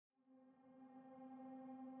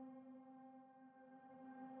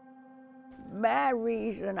my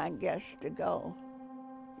reason, I guess, to go.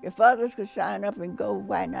 If others could sign up and go,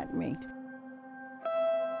 why not me?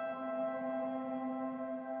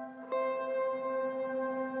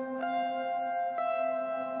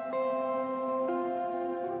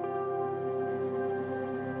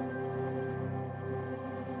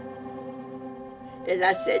 As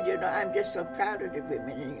I said, you know, I'm just so proud of the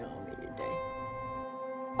women in the Army today.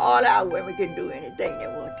 All our women can do anything they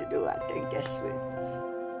want to do. I think that's it.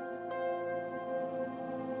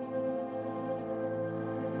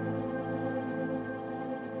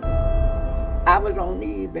 I was on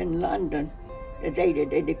leave in London the day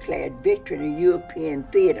that they declared victory in the European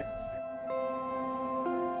theater.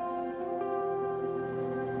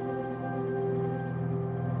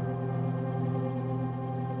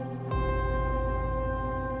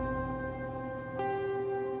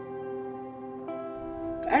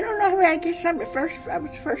 I don't know, I guess I was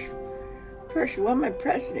the first woman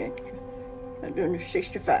president during the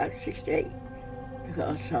 65, 68,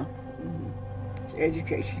 because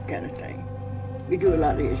education kind of thing. We do a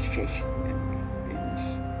lot of education and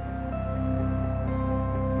business.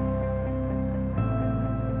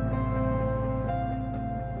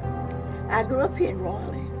 I grew up here in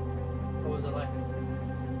Raleigh. What was it like?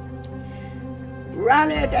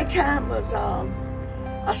 Raleigh at that time was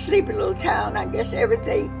a sleepy little town. I guess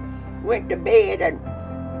everything went to bed, and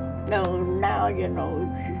now you know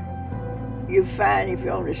you find if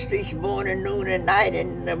you're on the streets morning, noon, and night,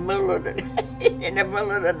 in the middle of the in the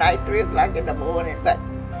middle of the night, 3 o'clock in the morning. But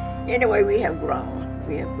anyway, we have grown.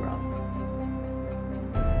 We have grown.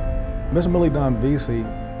 Miss Millie Dunn Veasey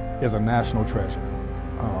is a national treasure.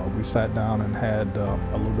 We sat down and had a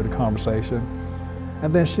little bit of conversation,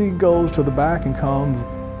 and then she goes to the back and comes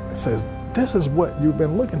and says, "This is what you've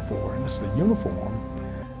been looking for," and it's the uniform.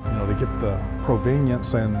 You know, to get the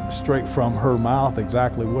provenience and straight from her mouth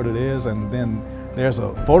exactly what it is, and then there's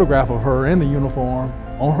a photograph of her in the uniform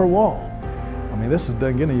on her wall. I mean, this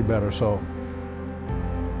doesn't get any better, so.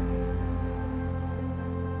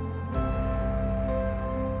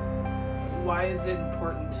 Why is it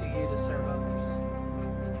important to you to serve others?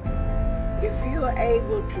 If you're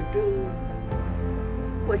able to do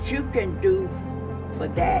what you can do for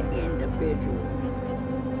that individual,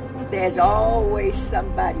 there's always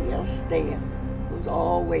somebody else there who's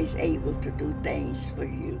always able to do things for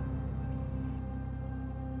you.